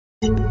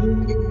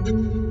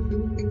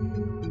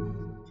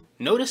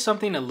Notice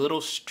something a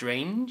little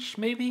strange,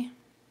 maybe?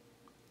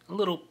 A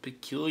little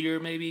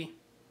peculiar, maybe?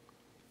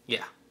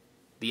 Yeah,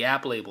 the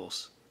app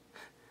labels.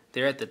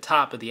 They're at the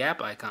top of the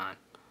app icon.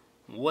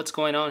 What's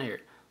going on here?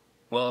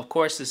 Well, of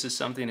course, this is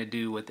something to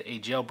do with a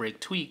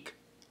jailbreak tweak.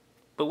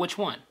 But which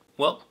one?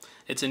 Well,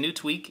 it's a new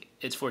tweak.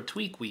 It's for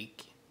Tweak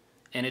Week,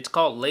 and it's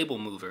called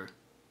LabelMover.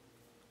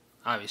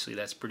 Obviously,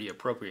 that's pretty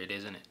appropriate,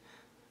 isn't it?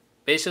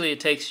 Basically, it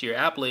takes your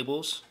app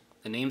labels,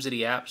 the names of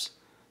the apps,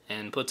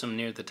 and puts them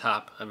near the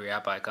top of your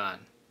app icon.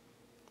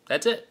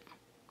 That's it.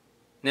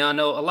 Now, I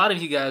know a lot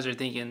of you guys are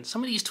thinking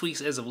some of these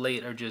tweaks as of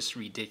late are just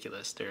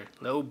ridiculous. They're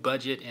low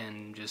budget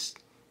and just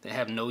they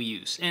have no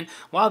use. And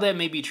while that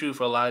may be true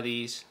for a lot of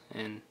these,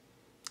 and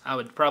I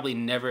would probably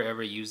never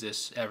ever use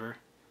this ever,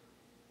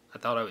 I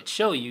thought I would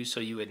show you so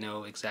you would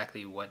know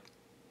exactly what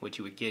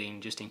you were getting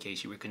just in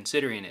case you were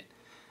considering it.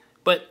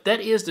 But that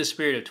is the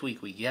spirit of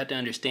Tweak Week. You have to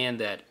understand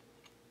that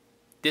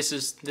this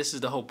is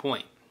the whole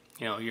point.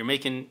 You know, you're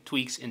making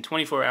tweaks in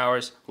 24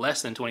 hours,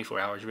 less than 24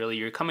 hours really.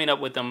 You're coming up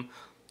with them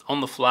on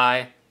the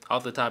fly,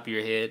 off the top of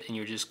your head, and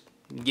you're just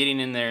getting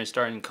in there and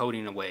starting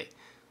coding away.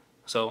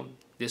 So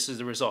this is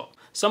the result.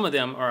 Some of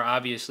them are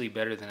obviously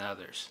better than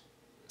others.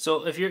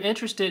 So if you're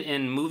interested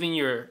in moving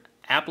your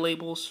app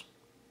labels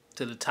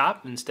to the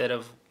top instead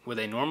of where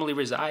they normally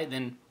reside,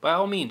 then by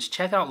all means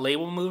check out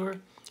LabelMover.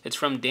 It's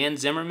from Dan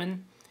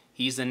Zimmerman.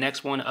 He's the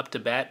next one up to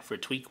bat for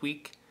Tweak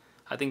Week.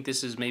 I think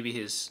this is maybe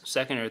his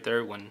second or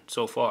third one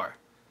so far.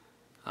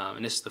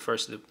 And this is the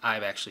first that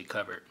I've actually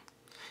covered.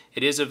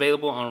 It is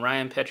available on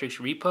Ryan Petrick's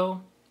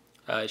repo.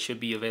 It should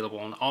be available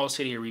on all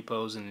Cydia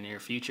repos in the near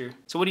future.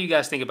 So what do you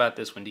guys think about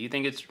this one? Do you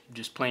think it's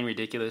just plain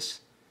ridiculous?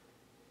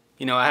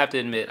 You know, I have to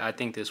admit, I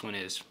think this one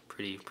is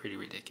pretty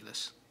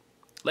ridiculous.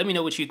 Let me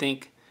know what you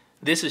think.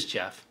 This is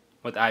Jeff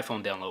with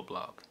iPhone Download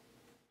Blog.